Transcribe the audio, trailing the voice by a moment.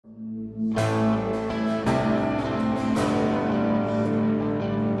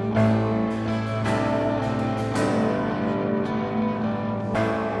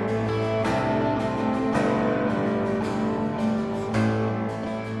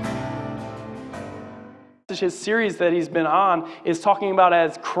his series that he's been on is talking about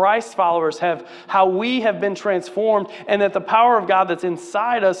as Christ followers how we have been transformed, and that the power of God that's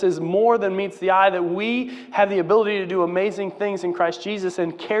inside us is more than meets the eye, that we have the ability to do amazing things in Christ Jesus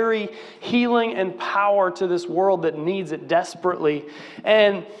and carry healing and power to this world that needs it desperately.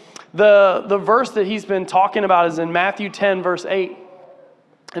 And the verse that he's been talking about is in Matthew 10, verse 8.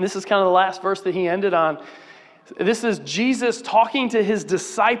 And this is kind of the last verse that he ended on. This is Jesus talking to his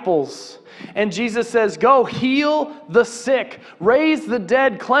disciples. And Jesus says, "Go heal the sick, raise the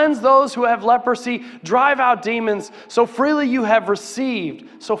dead, cleanse those who have leprosy, drive out demons. So freely you have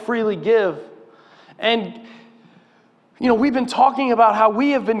received, so freely give." And we've been talking about how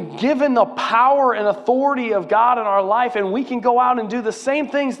we have been given the power and authority of God in our life, and we can go out and do the same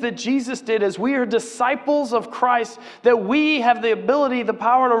things that Jesus did as we are disciples of Christ, that we have the ability, the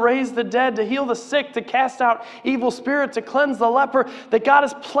power to raise the dead, to heal the sick, to cast out evil spirits, to cleanse the leper, that God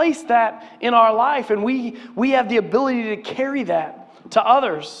has placed that in our life, and we have the ability to carry that to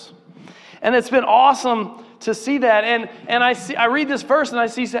others. And it's been awesome to see that. And I read this verse and I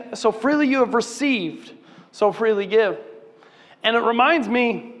see, so freely you have received, so freely give. And it reminds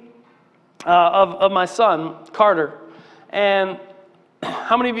me of my son, Carter. And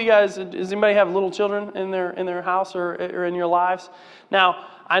how many of you guys, does anybody have little children in their house or in your lives? Now,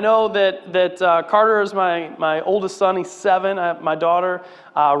 I know that Carter is my oldest son. He's 7. My daughter,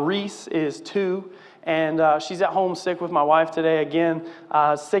 Reese, is 2. And she's at home sick with my wife today. Again,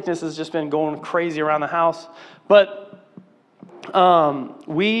 sickness has just been going crazy around the house. But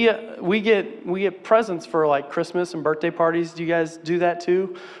we get presents for like Christmas and birthday parties. Do you guys do that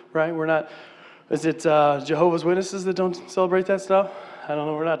too? Right? We're not. Is it Jehovah's Witnesses that don't celebrate that stuff? I don't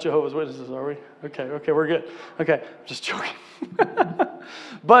know. We're not Jehovah's Witnesses, are we? Okay, we're good. Okay, I'm just joking.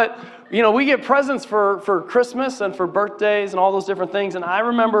 But we get presents for Christmas and for birthdays and all those different things. And I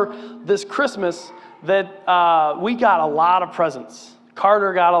remember this Christmas that we got a lot of presents.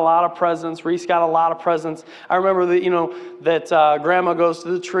 Carter got a lot of presents. Reese got a lot of presents. I remember that Grandma goes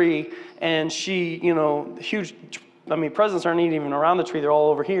to the tree and she, huge. Presents aren't even around the tree. They're all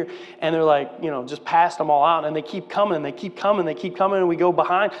over here. And they're like, just passed them all out. And they keep coming, and they keep coming, they keep coming. And we go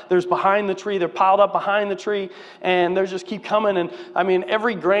behind. There's behind the tree. They're piled up behind the tree. And they just keep coming. And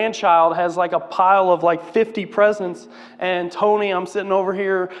every grandchild has like a pile of like 50 presents. And Tony, I'm sitting over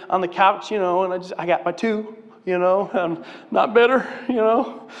here on the couch, and I got my 2. I'm not bitter,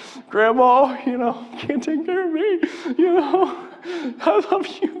 Grandma, can't take care of me, I love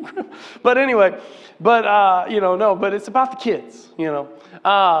you, Grandma. But anyway, but it's about the kids,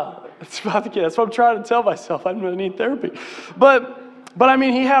 it's about the kids. That's what I'm trying to tell myself. I'm going to need therapy. But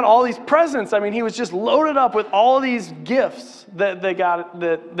he had all these presents. He was just loaded up with all these gifts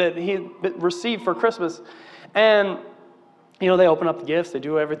that he received for Christmas. And they open up the gifts, they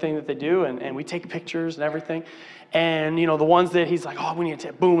do everything that they do, and we take pictures and everything. And, the ones that he's like, oh, we need to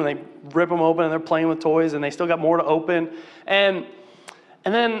take, boom, and they rip them open, and they're playing with toys, and they still got more to open. And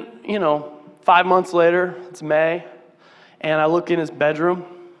then, 5 months later, it's May, and I look in his bedroom,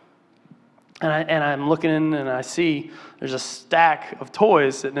 and I'm looking in, and I see there's a stack of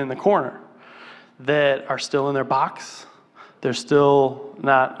toys sitting in the corner that are still in their box. They're still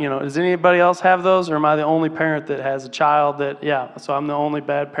not, does anybody else have those? Or am I the only parent that has a child so I'm the only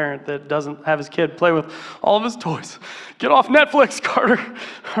bad parent that doesn't have his kid play with all of his toys. Get off Netflix, Carter.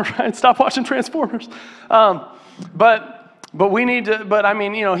 All right, stop watching Transformers. But we need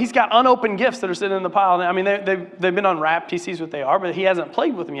to, he's got unopened gifts that are sitting in the pile. They've been unwrapped. He sees what they are, but he hasn't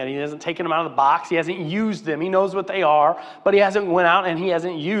played with them yet. He hasn't taken them out of the box. He hasn't used them. He knows what they are, but he hasn't went out and he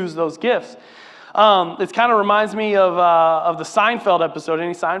hasn't used those gifts. It kind of reminds me of the Seinfeld episode.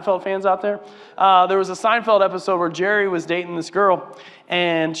 Any Seinfeld fans out there? There was a Seinfeld episode where Jerry was dating this girl,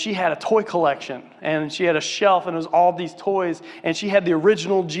 and she had a toy collection, and she had a shelf, and it was all these toys, and she had the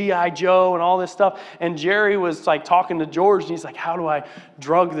original G.I. Joe and all this stuff, and Jerry was like talking to George, and he's like, how do I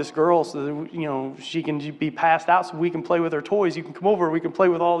drug this girl so that, she can be passed out so we can play with her toys? You can come over, we can play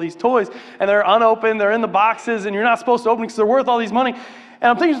with all these toys, and they're unopened, they're in the boxes, and you're not supposed to open them because they're worth all these money. And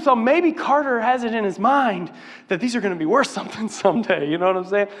I'm thinking, so maybe Carter has it in his mind that these are going to be worth something someday. You know what I'm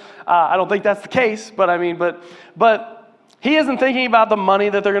saying? I don't think that's the case, but he isn't thinking about the money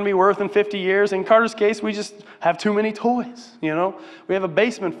that they're going to be worth in 50 years. In Carter's case, we just have too many toys. We have a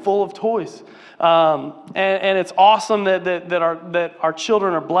basement full of toys, and it's awesome that our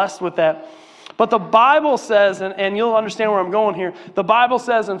children are blessed with that. But the Bible says, and you'll understand where I'm going here. The Bible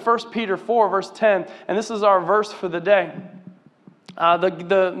says in 1 Peter 4, verse 10, and this is our verse for the day.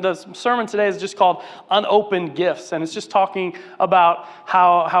 The sermon today is just called Unopened Gifts, and it's just talking about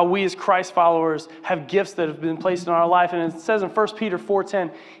how we as Christ followers have gifts that have been placed in our life. And it says in 1 Peter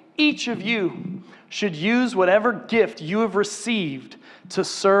 4:10, each of you should use whatever gift you have received to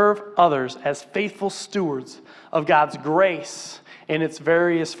serve others as faithful stewards of God's grace in its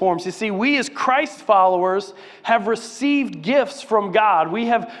various forms. You see, we as Christ followers have received gifts from God. We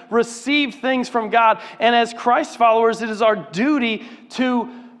have received things from God. And as Christ followers, it is our duty to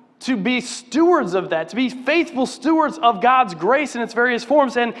be stewards of that, to be faithful stewards of God's grace in its various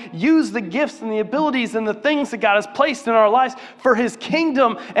forms and use the gifts and the abilities and the things that God has placed in our lives for His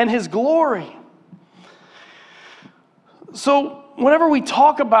kingdom and His glory. So whenever we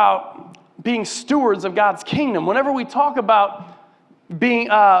talk about being stewards of God's kingdom, whenever we talk about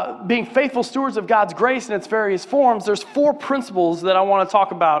being faithful stewards of God's grace in its various forms, there's 4 principles that I want to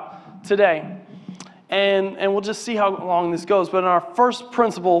talk about today. And we'll just see how long this goes. But our first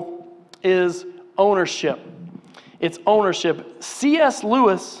principle is ownership. It's ownership. C.S.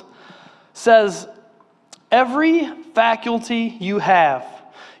 Lewis says, every faculty you have,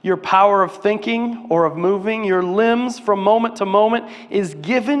 your power of thinking or of moving, your limbs from moment to moment, is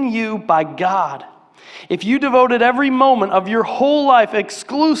given you by God. If you devoted every moment of your whole life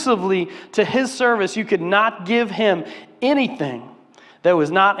exclusively to His service, you could not give Him anything that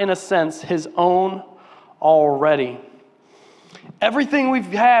was not, in a sense, His own already. Everything we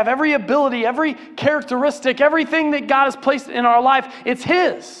have, every ability, every characteristic, everything that God has placed in our life, it's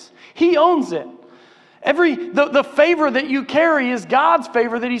His. He owns it. The favor that you carry is God's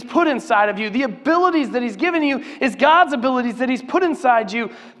favor that He's put inside of you. The abilities that He's given you is God's abilities that He's put inside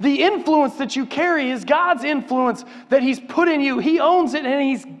you. The influence that you carry is God's influence that He's put in you. He owns it and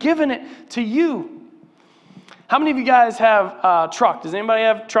He's given it to you. How many of you guys have a truck? Does anybody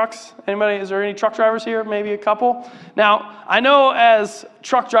have trucks? Is there any truck drivers here? Maybe a couple? Now, I know as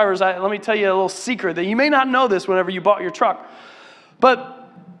truck drivers, let me tell you a little secret that you may not know this whenever you bought your truck. But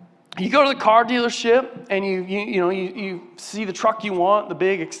you go to the car dealership and you see the truck you want, the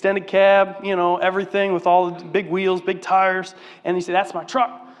big extended cab, everything with all the big wheels, big tires, and you say, that's my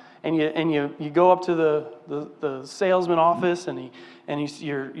truck. And you go up to the salesman office and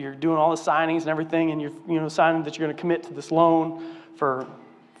you're doing all the signings and everything, and you're signing that you're going to commit to this loan for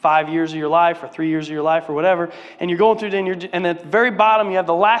 5 years of your life or 3 years of your life or whatever. And you're going through it, and at the very bottom you have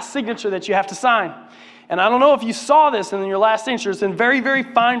the last signature that you have to sign. And I don't know if you saw this in your last signature. It's in very, very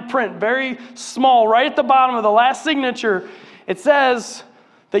fine print, very small, right at the bottom of the last signature. It says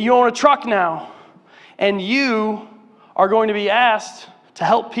that you own a truck now, and you are going to be asked to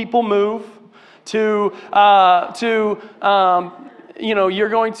help people move, you're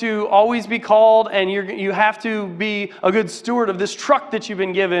going to always be called, and you have to be a good steward of this truck that you've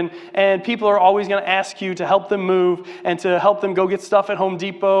been given, and people are always going to ask you to help them move and to help them go get stuff at Home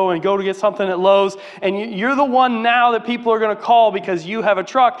Depot and go to get something at Lowe's, and you're the one now that people are going to call because you have a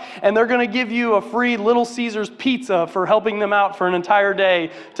truck, and they're going to give you a free Little Caesars pizza for helping them out for an entire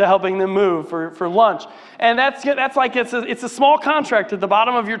day, to helping them move for lunch. And that's like it's a small contract at the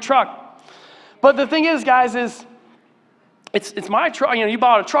bottom of your truck. But the thing is, guys, is it's my truck. You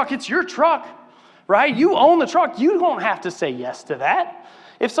bought a truck. It's your truck, right? You own the truck. You don't have to say yes to that.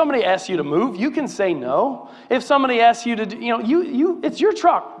 If somebody asks you to move, you can say no. If somebody asks you to, it's your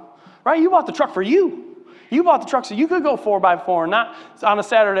truck, right? You bought the truck for you. You bought the truck so you could go 4x4, not on a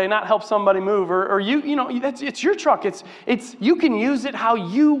Saturday, not help somebody move, or it's your truck. It's you can use it how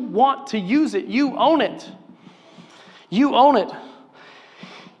you want to use it. You own it. You own it.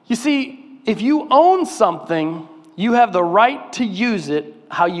 You see, if you own something, you have the right to use it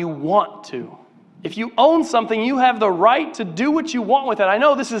how you want to. If you own something, you have the right to do what you want with it. I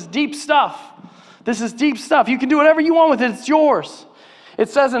know this is deep stuff. This is deep stuff. You can do whatever you want with it. It's yours. It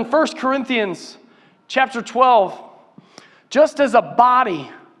says in 1 Corinthians chapter 12, just as a body,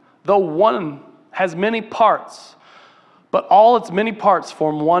 though one has many parts, but all its many parts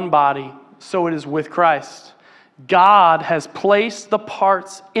form one body, so it is with Christ. God has placed the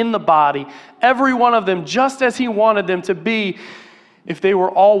parts in the body, every one of them, just as He wanted them to be. If they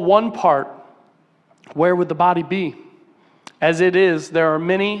were all one part, where would the body be? As it is, there are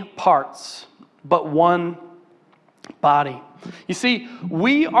many parts, but one body. You see,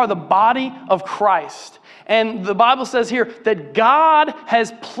 we are the body of Christ. And the Bible says here that God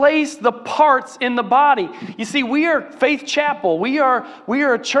has placed the parts in the body. You see, we are Faith Chapel. We are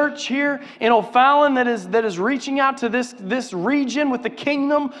a church here in O'Fallon that is reaching out to this region with the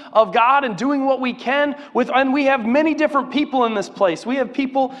kingdom of God and doing what we can and we have many different people in this place. We have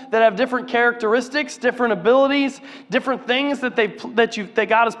people that have different characteristics, different abilities, different things that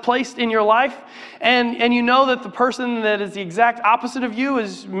God has placed in your life. And you know that the person that is the exact opposite of you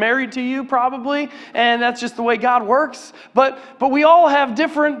is married to you probably, and that's just the way God works. But we all have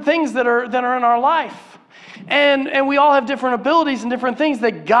different things that are in our life. And we all have different abilities and different things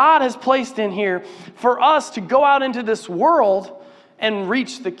that God has placed in here for us to go out into this world and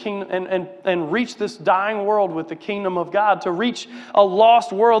reach the kingdom and reach this dying world with the kingdom of God, to reach a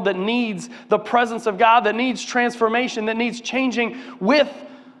lost world that needs the presence of God, that needs transformation, that needs changing with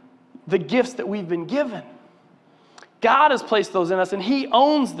the gifts that we've been given. God has placed those in us, and He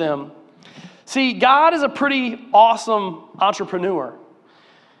owns them. See, God is a pretty awesome entrepreneur.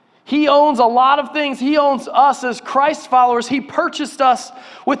 He owns a lot of things. He owns us as Christ followers. He purchased us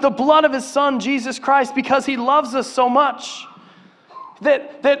with the blood of His Son, Jesus Christ, because He loves us so much.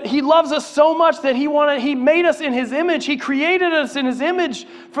 That He loves us so much that He made us in His image. He created us in His image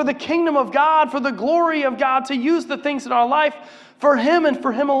for the kingdom of God, for the glory of God, to use the things in our life for Him and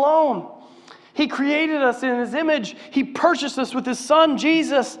for Him alone. He created us in His image. He purchased us with His Son,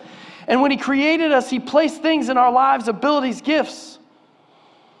 Jesus. And when He created us, He placed things in our lives, abilities, gifts,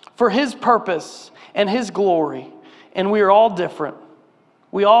 for His purpose and His glory. And we are all different.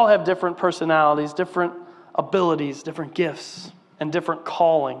 We all have different personalities, different abilities, different gifts, and different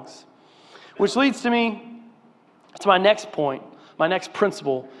callings. Which leads to me to my next point. My next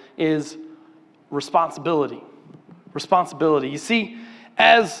principle is responsibility. Responsibility. You see,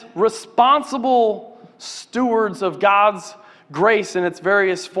 as responsible stewards of God's grace in its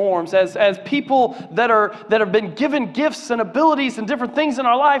various forms, as people that have been given gifts and abilities and different things in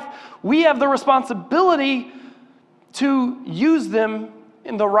our life, we have the responsibility to use them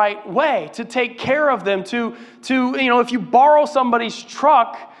in the right way, to take care of them, to if you borrow somebody's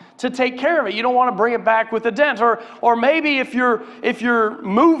truck, to take care of it. You don't want to bring it back with a dent. Or maybe if you're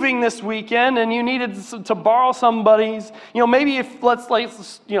moving this weekend and you needed to borrow somebody's, maybe if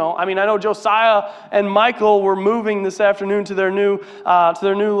I know Josiah and Michael were moving this afternoon to their new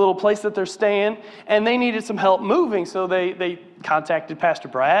little place that they're staying, and they needed some help moving, so they contacted Pastor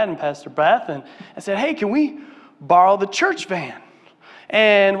Brad and Pastor Beth and said, "Hey, can we borrow the church van?"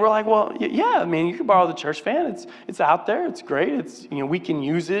 And we're like, well, yeah, you can borrow the church van. It's out there. It's great. We can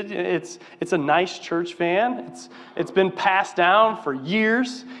use it. It's a nice church van. It's been passed down for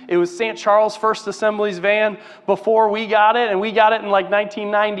years. It was St. Charles First Assembly's van before we got it, and we got it in like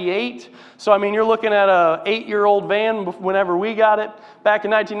 1998. So you're looking at a 8-year-old van whenever we got it back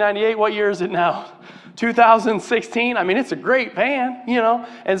in 1998. What year is it now? 2016. It's a great van, and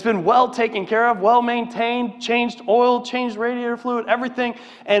it's been well taken care of, well maintained, changed oil, changed radiator fluid, everything.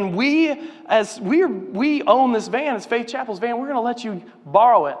 And we own this van. It's Faith Chapel's van. We're going to let you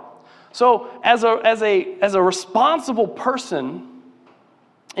borrow it. So as a responsible person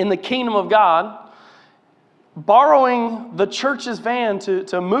in the kingdom of God, borrowing the church's van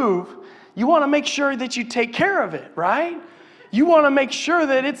to move, you want to make sure that you take care of it, right? You want to make sure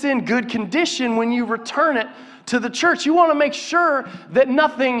that it's in good condition when you return it to the church. You want to make sure that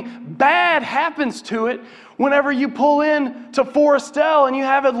nothing bad happens to it whenever you pull in to Forestell and you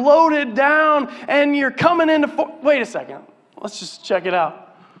have it loaded down and you're coming into... Wait a second. Let's just check it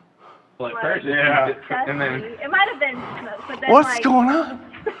out. Well, at first, yeah. And then... It might have been smoke, but then What's going on?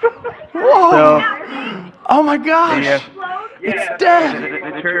 Whoa! Oh my gosh! It's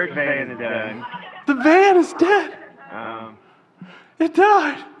dead! The church van is dead. The van is dead! It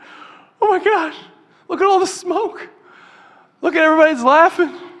died. Oh my gosh. Look at all the smoke. Look at everybody's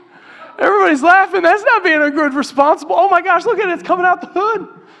laughing. Everybody's laughing. That's not being a good responsible. Oh my gosh, look at it. It's coming out the hood.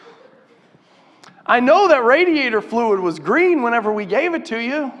 I know that radiator fluid was green whenever we gave it to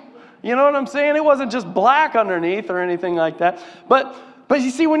you. You know what I'm saying? It wasn't just black underneath or anything like that. But you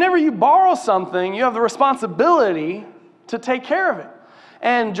see, whenever you borrow something, you have the responsibility to take care of it.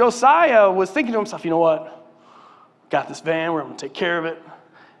 And Josiah was thinking to himself, you know what? Got this van, we're going to take care of it,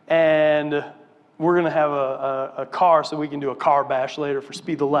 and we're going to have a car so we can do a car bash later for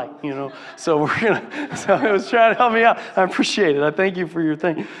Speed the Light, So so it was trying to help me out. I appreciate it. I thank you for your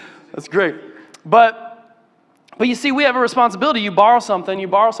thing. That's great. But you see, we have a responsibility. You borrow something, you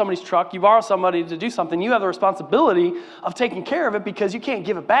borrow somebody's truck, you borrow somebody to do something, you have the responsibility of taking care of it because you can't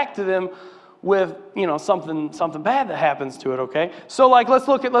give it back to them with, something bad that happens to it, okay? So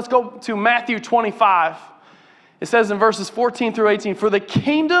let's go to Matthew 25. It says in verses 14 through 18, "For the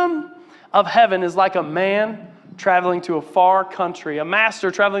kingdom of heaven is like a man traveling to a far country, a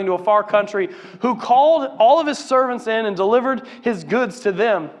master traveling to a far country, who called all of his servants in and delivered his goods to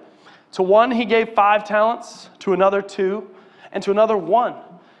them. To one he gave 5 talents, to another 2, and to another 1,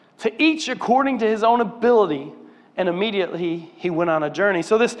 to each according to his own ability. and immediately he went on a journey.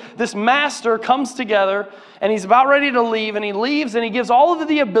 So this master comes together, and he's about ready to leave, and he leaves, and he gives all of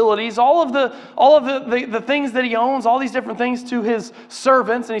the abilities, all of the things that he owns, all these different things to his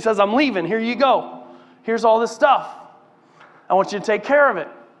servants, and he says, I'm leaving, here you go. Here's all this stuff. I want you to take care of it.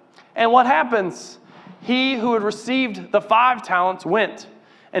 And what happens? He who had received the 5 talents went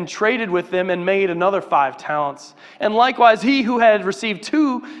and traded with them and made another 5 talents. And likewise, he who had received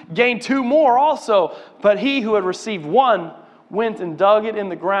 2 gained 2 more also. But he who had received 1 went and dug it in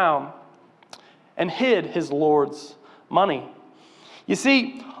the ground and hid his Lord's money. You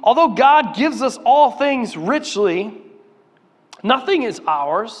see, although God gives us all things richly, nothing is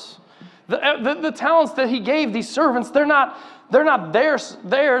ours. The talents that he gave these servants, they're not theirs.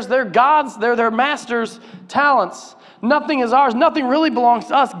 They're God's. They're their master's talents. Nothing is ours. Nothing really belongs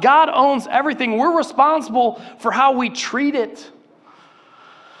to us. God owns everything. We're responsible for how we treat it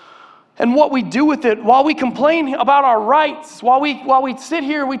and what we do with it. While we complain about our rights, while we sit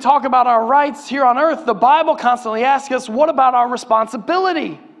here and we talk about our rights here on earth, the Bible constantly asks us, what about our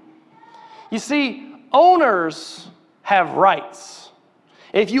responsibility? You see, owners have rights.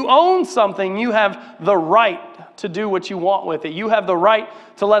 If you own something, you have the right to do what you want with it. You have the right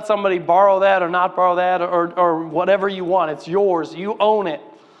to let somebody borrow that or not borrow that or whatever you want. It's yours. You own it.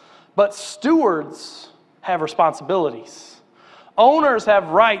 But stewards have responsibilities. Owners have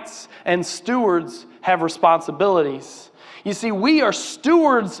rights and stewards have responsibilities. You see, we are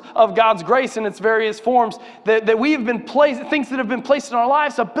stewards of God's grace in its various forms that we have been placed, things that have been placed in our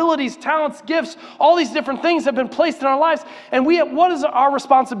lives, abilities, talents, gifts, all these different things have been placed in our lives. And what is our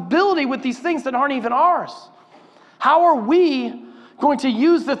responsibility with these things that aren't even ours? How are we going to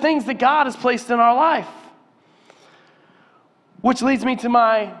use the things that God has placed in our life? Which leads me to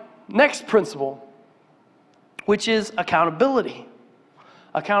my next principle, which is accountability.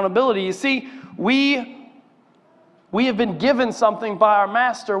 Accountability. You see, we have been given something by our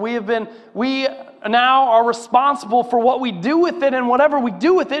master. We now are responsible for what we do with it, and whatever we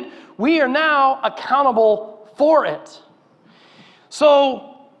do with it, we are now accountable for it.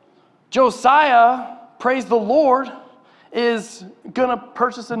 So Josiah, praise the Lord, is going to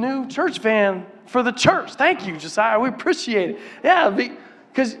purchase a new church van for the church. Thank you, Josiah. We appreciate it. Yeah,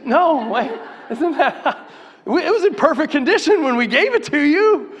 because, no, wait, isn't that... It was in perfect condition when we gave it to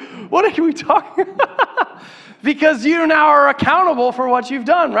you. What are we talking about? Because you now are accountable for what you've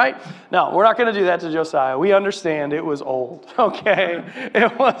done, right? No, we're not going to do that to Josiah. We understand it was old, okay?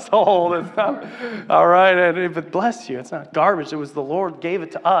 It was old. It's not, all right? But bless you, it's not garbage. It was the Lord gave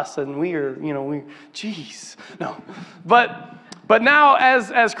it to us, and geez. No. But now,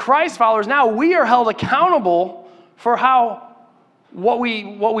 as Christ followers, now we are held accountable for what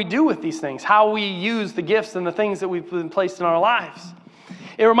we do with these things, how we use the gifts and the things that we've been placed in our lives.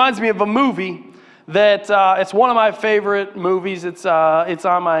 It reminds me of a movie that it's one of my favorite movies. It's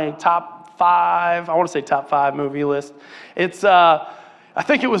on my top 5. I want to say top 5 movie list. It's I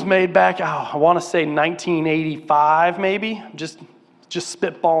think it was made back. I want to say 1985, maybe. Just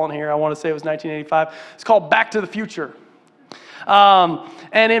spitballing here. I want to say it was 1985. It's called Back to the Future.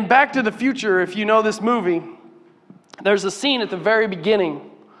 And in Back to the Future, if you know this movie, there's a scene at the very beginning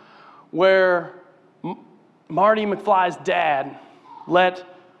where Marty McFly's dad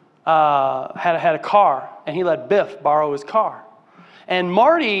had a car, and he let Biff borrow his car. And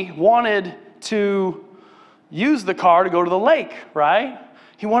Marty wanted to use the car to go to the lake, right?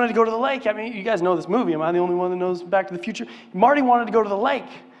 He wanted to go to the lake. I mean, you guys know this movie. Am I the only one that knows Back to the Future? Marty wanted to go to the lake.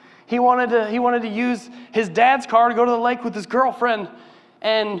 He wanted to use his dad's car to go to the lake with his girlfriend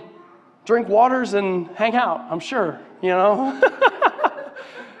and drink waters and hang out, I'm sure,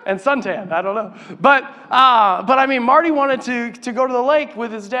 and suntan, I don't know. But I mean, Marty wanted to go to the lake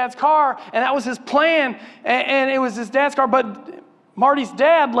with his dad's car, and that was his plan, and it was his dad's car, but Marty's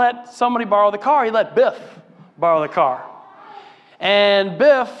dad let somebody borrow the car. He let Biff borrow the car. And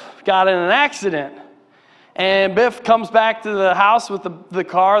Biff got in an accident. And Biff comes back to the house with the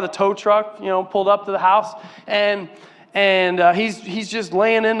car, the tow truck, pulled up to the house, and he's just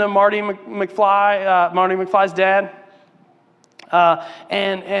laying into Marty McFly's dad,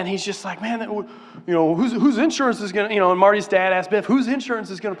 and he's just like, man, whose insurance is gonna, and Marty's dad asked Biff, whose insurance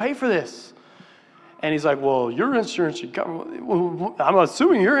is gonna pay for this? And he's like, well, your insurance should cover. Well, I'm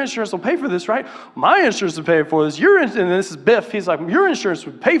assuming your insurance will pay for this, right? My insurance will pay for this. And this is Biff. He's like, your insurance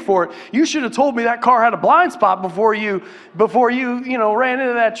would pay for it. You should have told me that car had a blind spot before you ran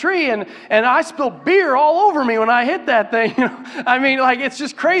into that tree. And I spilled beer all over me when I hit that thing. I mean, like, it's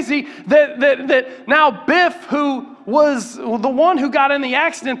just crazy that now Biff, who was the one who got in the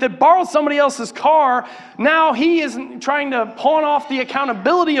accident, that borrowed somebody else's car, now he is trying to pawn off the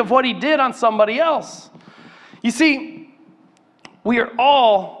accountability of what he did on somebody else. You see, we are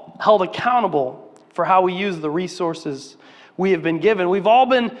all held accountable for how we use the resources we have been given. We've all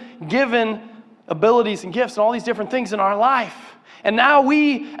been given abilities and gifts and all these different things in our life. And now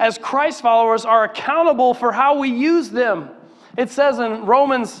we, as Christ followers, are accountable for how we use them. It says in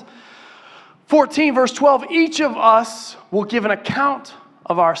Romans 14, verse 12, each of us will give an account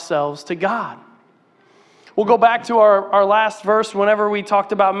of ourselves to God. We'll go back to our last verse whenever we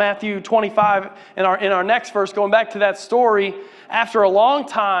talked about Matthew 25 in our next verse, going back to that story. After a long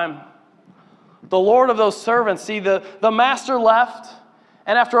time, the Lord of those servants, see, the master left,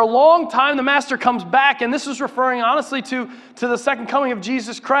 and after a long time, the master comes back, and this is referring honestly to the second coming of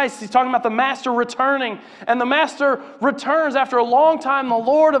Jesus Christ. He's talking about the master returning, and the master returns after a long time. The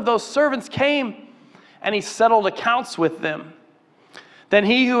Lord of those servants came, and he settled accounts with them. Then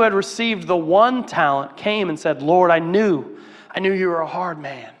he who had received the 1 talent came and said, Lord, I knew you were a hard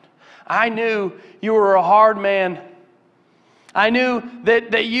man. I knew you were a hard man. I knew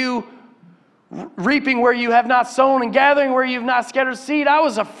that you reaping where you have not sown and gathering where you have not scattered seed. I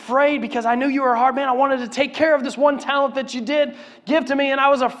was afraid because I knew you were a hard man. I wanted to take care of this 1 talent that you did give to me, and I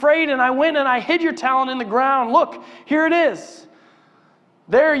was afraid, and I went and I hid your talent in the ground. Look, here it is.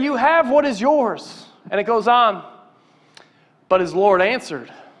 There you have what is yours. And it goes on. But his Lord answered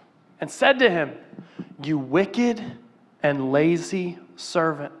and said to him, you wicked and lazy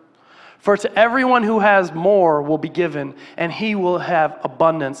servant. For to everyone who has more will be given, and he will have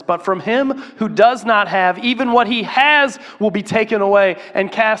abundance. But from him who does not have, even what he has will be taken away.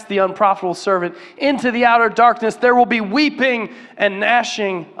 And cast the unprofitable servant into the outer darkness. There will be weeping and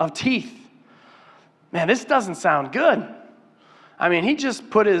gnashing of teeth. Man, this doesn't sound good. I mean, he just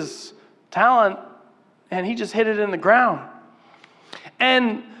put his talent and he just hid it in the ground.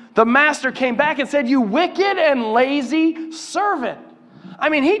 And the master came back and said, you wicked and lazy servant. I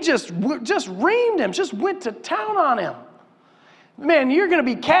mean, he just reamed him, just went to town on him. Man, you're going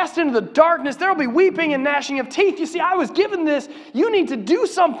to be cast into the darkness. There will be weeping and gnashing of teeth. You see, I was given this. You need to do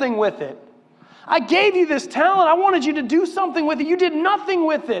something with it. I gave you this talent. I wanted you to do something with it. You did nothing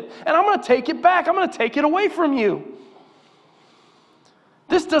with it. And I'm going to take it back. I'm going to take it away from you.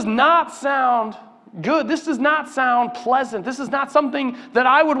 This does not sound good. This does not sound pleasant. This is not something that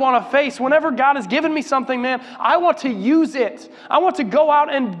I would want to face. Whenever God has given me something, man, I want to use it. I want to go out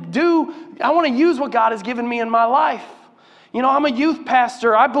and I want to use what God has given me in my life. You know, I'm a youth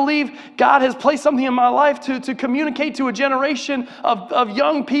pastor. I believe God has placed something in my life to communicate to a generation of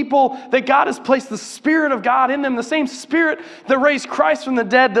young people that God has placed the Spirit of God in them, the same Spirit that raised Christ from the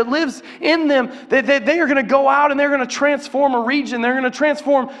dead that lives in them, that they are going to go out and they're going to transform a region. They're going to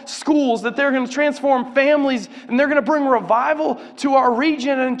transform schools, that they're going to transform families, and they're going to bring revival to our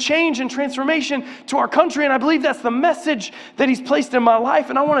region and change and transformation to our country. And I believe that's the message that He's placed in my life,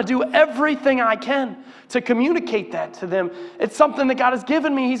 and I want to do everything I can to communicate that to them. It's something that God has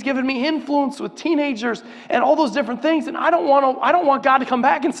given me. He's given me influence with teenagers and all those different things. And I don't want God to come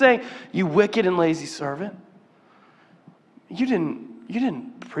back and say, you wicked and lazy servant. You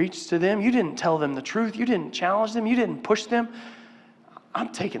didn't preach to them. You didn't tell them the truth. You didn't challenge them. You didn't push them. I'm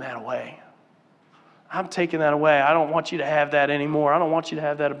taking that away. I'm taking that away. I don't want you to have that anymore. I don't want you to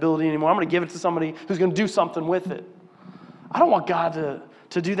have that ability anymore. I'm going to give it to somebody who's going to do something with it. I don't want God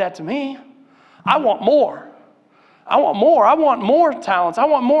to do that to me. I want more. I want more. I want more talents. I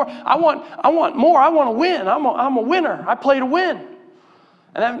want more. I want more. I want to win. I'm a winner. I play to win.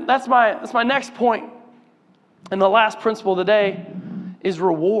 And that's my next point. And the last principle today is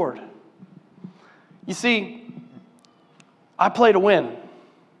reward. You see, I play to win.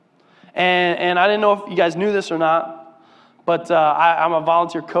 And I didn't know if you guys knew this or not, but I'm a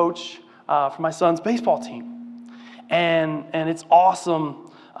volunteer coach for my son's baseball team. And it's awesome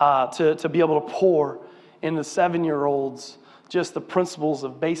to be able to pour in the 7-year-olds just the principles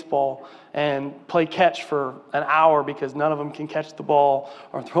of baseball and play catch for an hour because none of them can catch the ball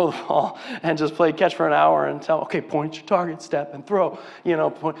or throw the ball, and just play catch for an hour and tell them, okay, point your target, step and throw. You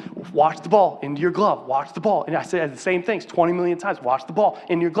know, watch the ball into your glove, watch the ball. And I say the same things 20 million times. Watch the ball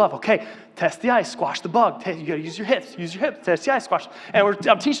in your glove. Okay, test the ice, squash the bug. You got to use your hips, test the ice, squash. And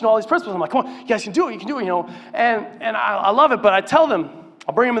I'm teaching all these principles. I'm like, come on, you guys can do it, you know. And I love it, but I tell them,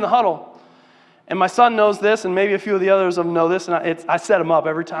 I'll bring them in the huddle. And my son knows this, and maybe a few of the others of them know this, and I set them up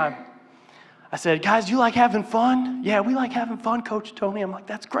every time. I said, guys, you like having fun? Yeah, we like having fun, Coach Tony. I'm like,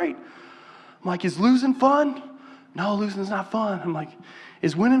 that's great. I'm like, is losing fun? No, losing's not fun. I'm like,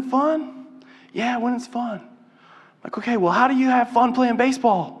 is winning fun? Yeah, winning's fun. I'm like, okay, well, how do you have fun playing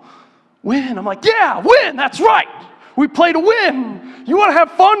baseball? Win. I'm like, yeah, win, that's right. We play to win. You want to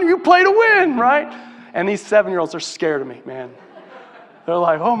have fun, you play to win, right? And these 7-year-olds are scared of me, man. They're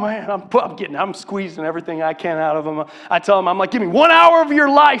like, oh man, I'm squeezing everything I can out of them. I tell them, I'm like, give me 1 hour of your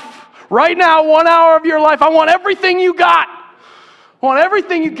life. Right now, 1 hour of your life. I want everything you got. I want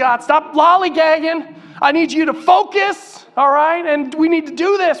everything you got. Stop lollygagging. I need you to focus, all right? And we need to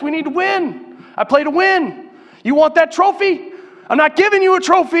do this. We need to win. I play to win. You want that trophy? I'm not giving you a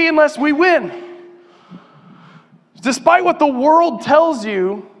trophy unless we win. Despite what the world tells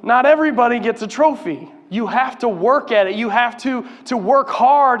you, not everybody gets a trophy. You have to work at it. You have to work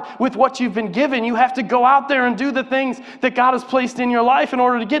hard with what you've been given. You have to go out there and do the things that God has placed in your life in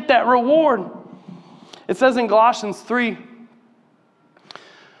order to get that reward. It says in Colossians 3,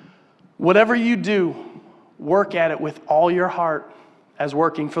 whatever you do, work at it with all your heart as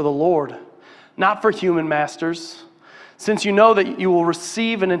working for the Lord, not for human masters, since you know that you will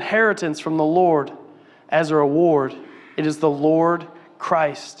receive an inheritance from the Lord as a reward. It is the Lord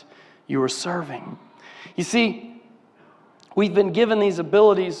Christ you are serving. You see, we've been given these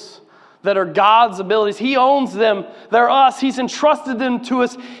abilities that are God's abilities. He owns them. They're us. He's entrusted them to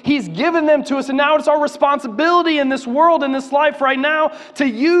us. He's given them to us. And now it's our responsibility in this world, in this life right now, to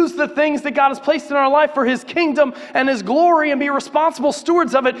use the things that God has placed in our life for His kingdom and His glory and be responsible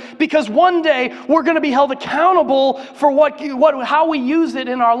stewards of it. Because one day we're going to be held accountable for how we use it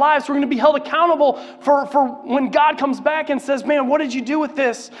in our lives. We're going to be held accountable for when God comes back and says, man, what did you do with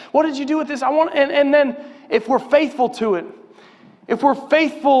this? What did you do with this? And then if we're faithful to it, if we're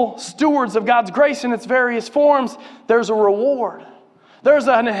faithful stewards of God's grace in its various forms, there's a reward. There's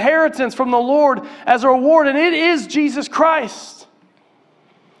an inheritance from the Lord as a reward, and it is Jesus Christ.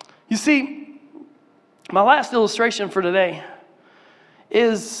 You see, my last illustration for today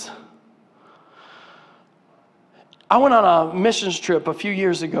is I went on a missions trip a few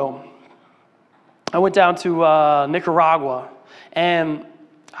years ago. I went down to Nicaragua, and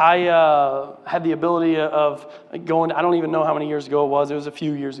I had the ability of going, I don't even know how many years ago it was. It was a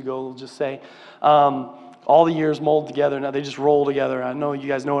few years ago, we'll just say. All the years mold together. Now they just roll together. I know you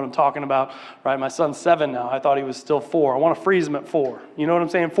guys know what I'm talking about, right? My son's 7 now. I thought he was still 4. I want to freeze him at 4. You know what I'm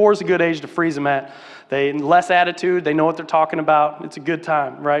saying? 4 is a good age to freeze him at. They less attitude. They know what they're talking about. It's a good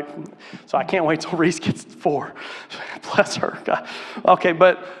time, right? So I can't wait till Reese gets 4. Bless her. God. Okay,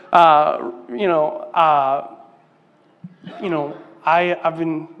 but I've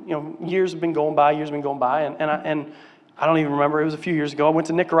been, years have been going by, and I don't even remember. It was a few years ago. I went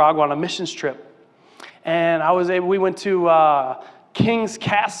to Nicaragua on a missions trip, and we went to King's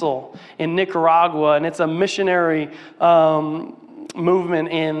Castle in Nicaragua, and it's a missionary movement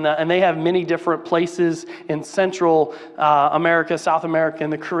and they have many different places in Central America, South America,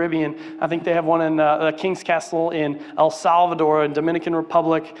 and the Caribbean. I think they have one in King's Castle in El Salvador, and Dominican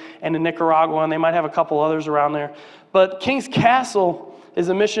Republic, and in Nicaragua, and they might have a couple others around there. But King's Castle is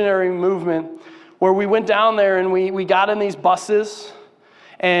a missionary movement where we went down there and we got in these buses,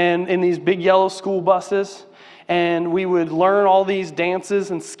 and in these big yellow school buses, and we would learn all these dances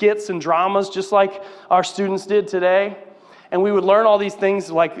and skits and dramas just like our students did today. And we would learn all these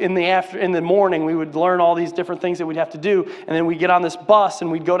things, like in the morning, we would learn all these different things that we'd have to do. And then we'd get on this bus and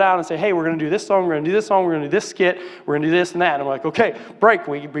we'd go down and say, hey, we're going to do this song, we're going to do this song, we're going to do this skit, we're going to do this and that. And we're like, okay, break.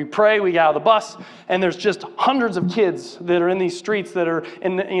 We pray, we get out of the bus, and there's just hundreds of kids that are in these streets that are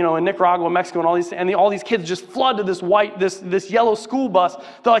in Nicaragua, Mexico, and all these kids just flood to this yellow school bus.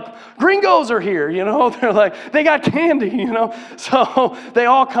 They're like, gringos are here, They're like, they got candy, So they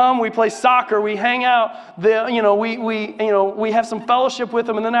all come, we play soccer, we hang out, we have some fellowship with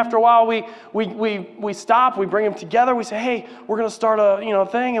them, and then after a while we stop, we bring them together, we say, hey, we're going to start a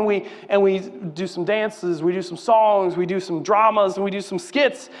thing, and we do some dances, we do some songs, we do some dramas, and we do some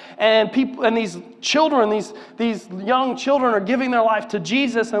skits, and people and these children, these young children are giving their life to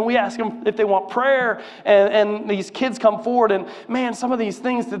Jesus, and we ask them if they want prayer, and these kids come forward, and man, some of these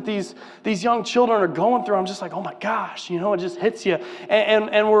things that these young children are going through, I'm just like, oh my gosh, it just hits you,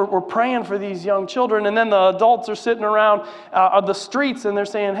 and we're praying for these young children, and then the adults are sitting around the streets, and they're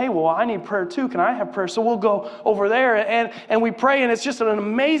saying, hey, well, I need prayer too. Can I have prayer? So we'll go over there, and we pray, and it's just an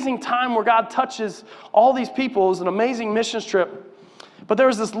amazing time where God touches all these people. It was an amazing missions trip. But there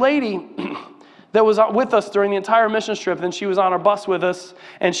was this lady that was with us during the entire missions trip, and she was on our bus with us,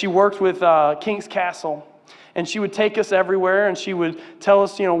 and she worked with King's Castle. And she would take us everywhere, and she would tell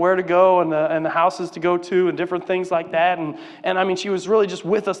us, where to go and the houses to go to and different things like that. And I mean, she was really just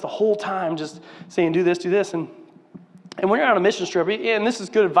with us the whole time, just saying, do this. And when you're on a mission trip, and this is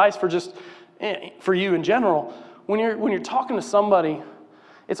good advice for you in general, when you're talking to somebody,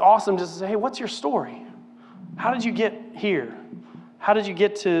 it's awesome just to say, hey, what's your story? How did you get here? How did you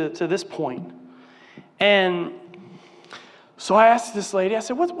get to this point? And So I asked this lady, I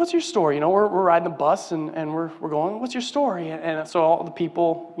said, what's your story? We're riding the bus and we're going, what's your story? And so all the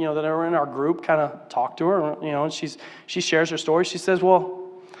people, that are in our group kind of talk to her, and she shares her story. She says,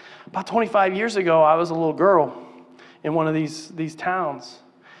 well, about 25 years ago, I was a little girl in one of these towns.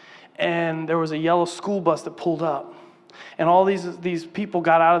 And there was a yellow school bus that pulled up. And all these people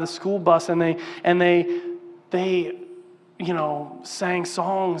got out of the school bus and they sang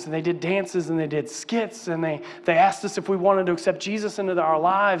songs, and they did dances, and they did skits, and they asked us if we wanted to accept Jesus into our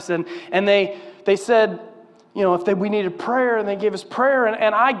lives, and they said, if we needed prayer, and they gave us prayer,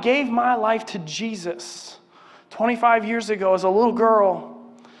 and I gave my life to Jesus 25 years ago as a little girl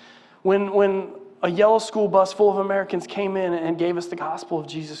when a yellow school bus full of Americans came in and gave us the gospel of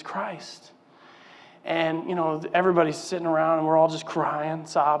Jesus Christ. And, everybody's sitting around, and we're all just crying,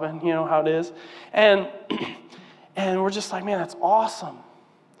 sobbing, how it is. And we're just like, man, that's awesome.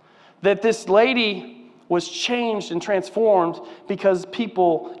 That this lady was changed and transformed because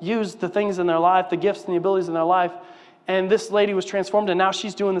people used the things in their life, the gifts and the abilities in their life. And this lady was transformed, and now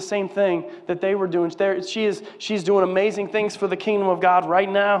she's doing the same thing that they were doing. She's doing amazing things for the kingdom of God right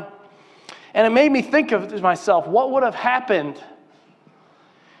now. And it made me think of myself, what would have happened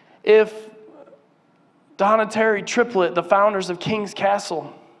if Don and Terry Triplett, the founders of King's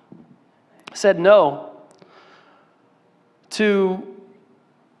Castle, said no to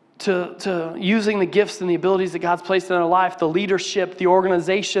using the gifts and the abilities that God's placed in their life, the leadership, the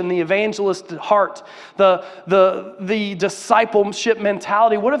organization, the evangelist heart, the discipleship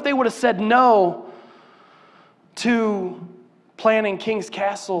mentality? What if they would have said no to planning King's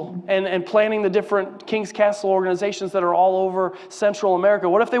Castle and planning the different King's Castle organizations that are all over Central America?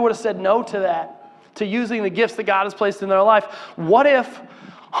 What if they would have said no to that, to using the gifts that God has placed in their life? What if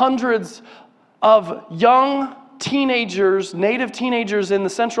hundreds of young teenagers, native teenagers in the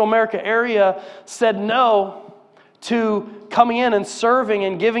Central America area said no to coming in and serving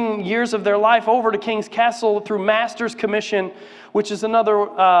and giving years of their life over to King's Castle through Master's Commission, which is another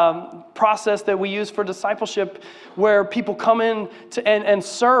process that we use for discipleship, where people come in and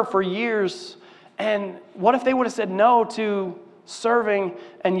serve for years? And what if they would have said no to serving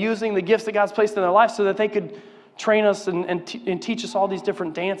and using the gifts that God's placed in their life so that they could train us and teach us all these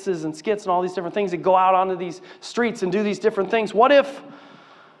different dances and skits and all these different things, and go out onto these streets and do these different things? What if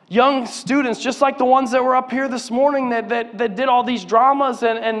young students, just like the ones that were up here this morning that did all these dramas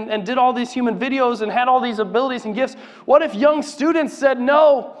and did all these human videos and had all these abilities and gifts, what if young students said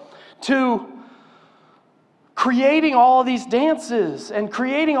no to creating all of these dances and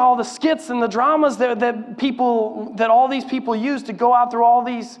creating all the skits and the dramas that all these people use to go out through all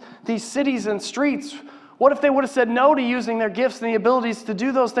these cities and streets? What if they would have said no to using their gifts and the abilities to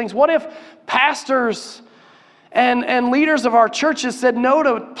do those things? What if pastors and leaders of our churches said no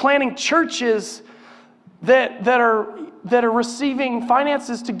to planning churches that are receiving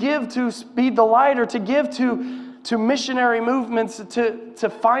finances to give to Speed the Light, or to give to missionary movements to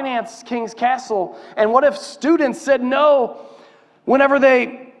finance King's Castle? And what if students said no whenever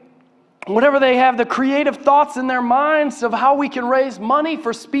they have the creative thoughts in their minds of how we can raise money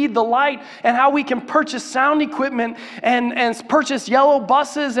for Speed the Light, and how we can purchase sound equipment and purchase yellow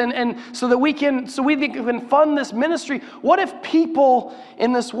buses and so that we can fund this ministry? What if people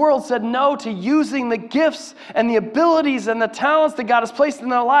in this world said no to using the gifts and the abilities and the talents that God has placed in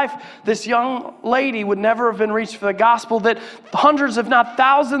their life? This young lady would never have been reached for the gospel. That hundreds, if not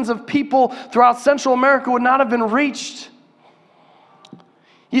thousands, of people throughout Central America would not have been reached.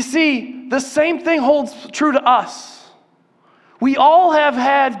 You see, the same thing holds true to us. We all have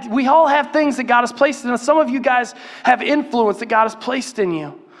things that God has placed in us. Some of you guys have influence that God has placed in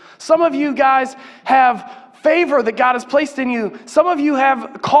you. Some of you guys have favor that God has placed in you. Some of you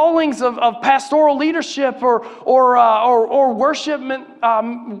have callings of pastoral leadership or worship,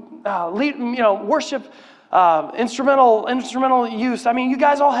 worship, instrumental use. I mean, you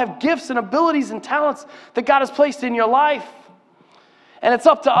guys all have gifts and abilities and talents that God has placed in your life. And it's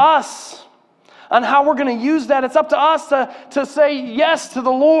up to us on how we're going to use that. It's up to us to say yes to the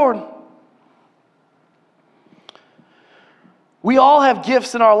Lord. We all have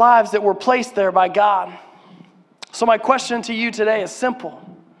gifts in our lives that were placed there by God. So my question to you today is simple.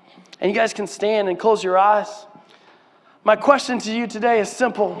 And you guys can stand and close your eyes. My question to you today is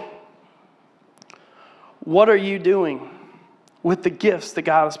simple. What are you doing with the gifts that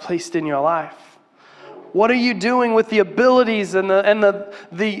God has placed in your life? What are you doing with the abilities and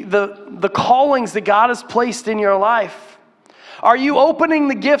the callings that God has placed in your life? Are you opening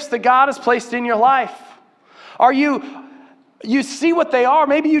the gifts that God has placed in your life? Are you see what they are?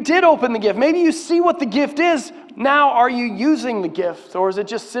 Maybe you did open the gift. Maybe you see what the gift is. Now, are you using the gift, or is it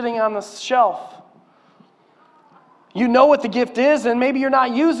just sitting on the shelf? You know what the gift is, and maybe you're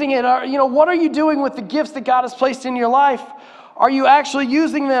not using it. Or, what are you doing with the gifts that God has placed in your life? Are you actually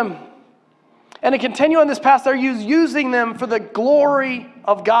using them? And to continue on this path, are you using them for the glory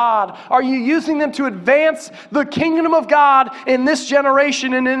of God? Are you using them to advance the kingdom of God in this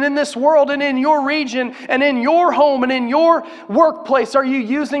generation and in this world and in your region and in your home and in your workplace? Are you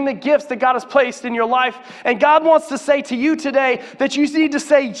using the gifts that God has placed in your life? And God wants to say to you today that you need to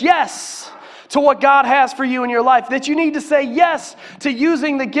say yes to what God has for you in your life, that you need to say yes to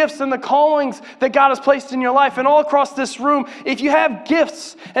using the gifts and the callings that God has placed in your life. And all across this room, if you have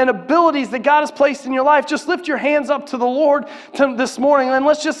gifts and abilities that God has placed in your life, just lift your hands up to the Lord this morning, and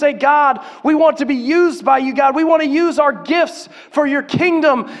let's just say, God, we want to be used by you, God. We want to use our gifts for your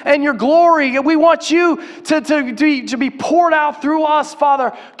kingdom and your glory. We want you to be poured out through us,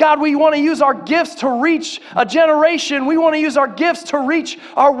 Father. God, we want to use our gifts to reach a generation. We want to use our gifts to reach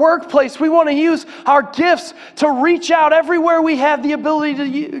our workplace. We want to use our gifts to reach out everywhere we have the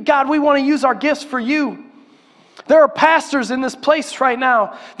ability to. God, we want to use our gifts for you. There are pastors in this place right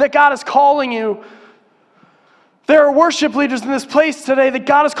now that God is calling you. There are worship leaders in this place today that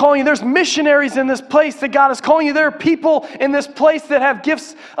God is calling you. There's missionaries in this place that God is calling you. There are people in this place that have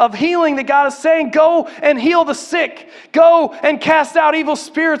gifts of healing that God is saying, go and heal the sick. Go and cast out evil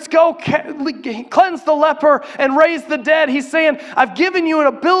spirits. Go cleanse the leper and raise the dead. He's saying, I've given you an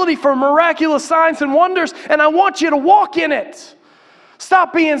ability for miraculous signs and wonders, and I want you to walk in it.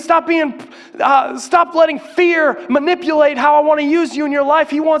 Stop letting fear manipulate how I want to use you in your life.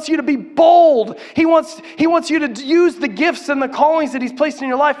 He wants you to be bold. He wants you to use the gifts and the callings that He's placed in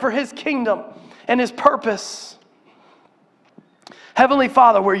your life for His kingdom and His purpose. Heavenly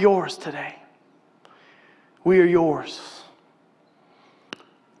Father, we're yours today. We are yours.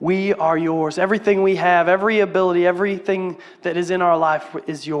 We are yours. Everything we have, every ability, everything that is in our life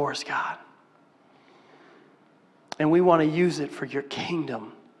is yours, God. And we want to use it for your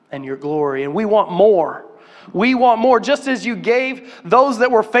kingdom and your glory. And we want more. We want more. Just as you gave those that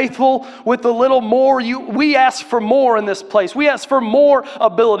were faithful with the little more, we ask for more in this place. We ask for more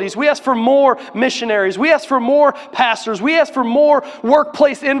abilities. We ask for more missionaries. We ask for more pastors. We ask for more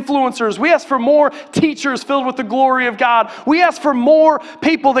workplace influencers. We ask for more teachers filled with the glory of God. We ask for more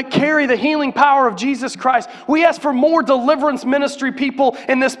people that carry the healing power of Jesus Christ. We ask for more deliverance ministry people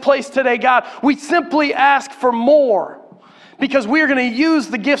in this place today, God. We simply ask for more because we are going to use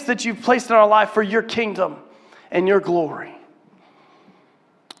the gifts that you've placed in our life for your kingdom and your glory.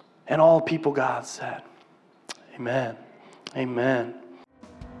 And all people, God said, amen. Amen.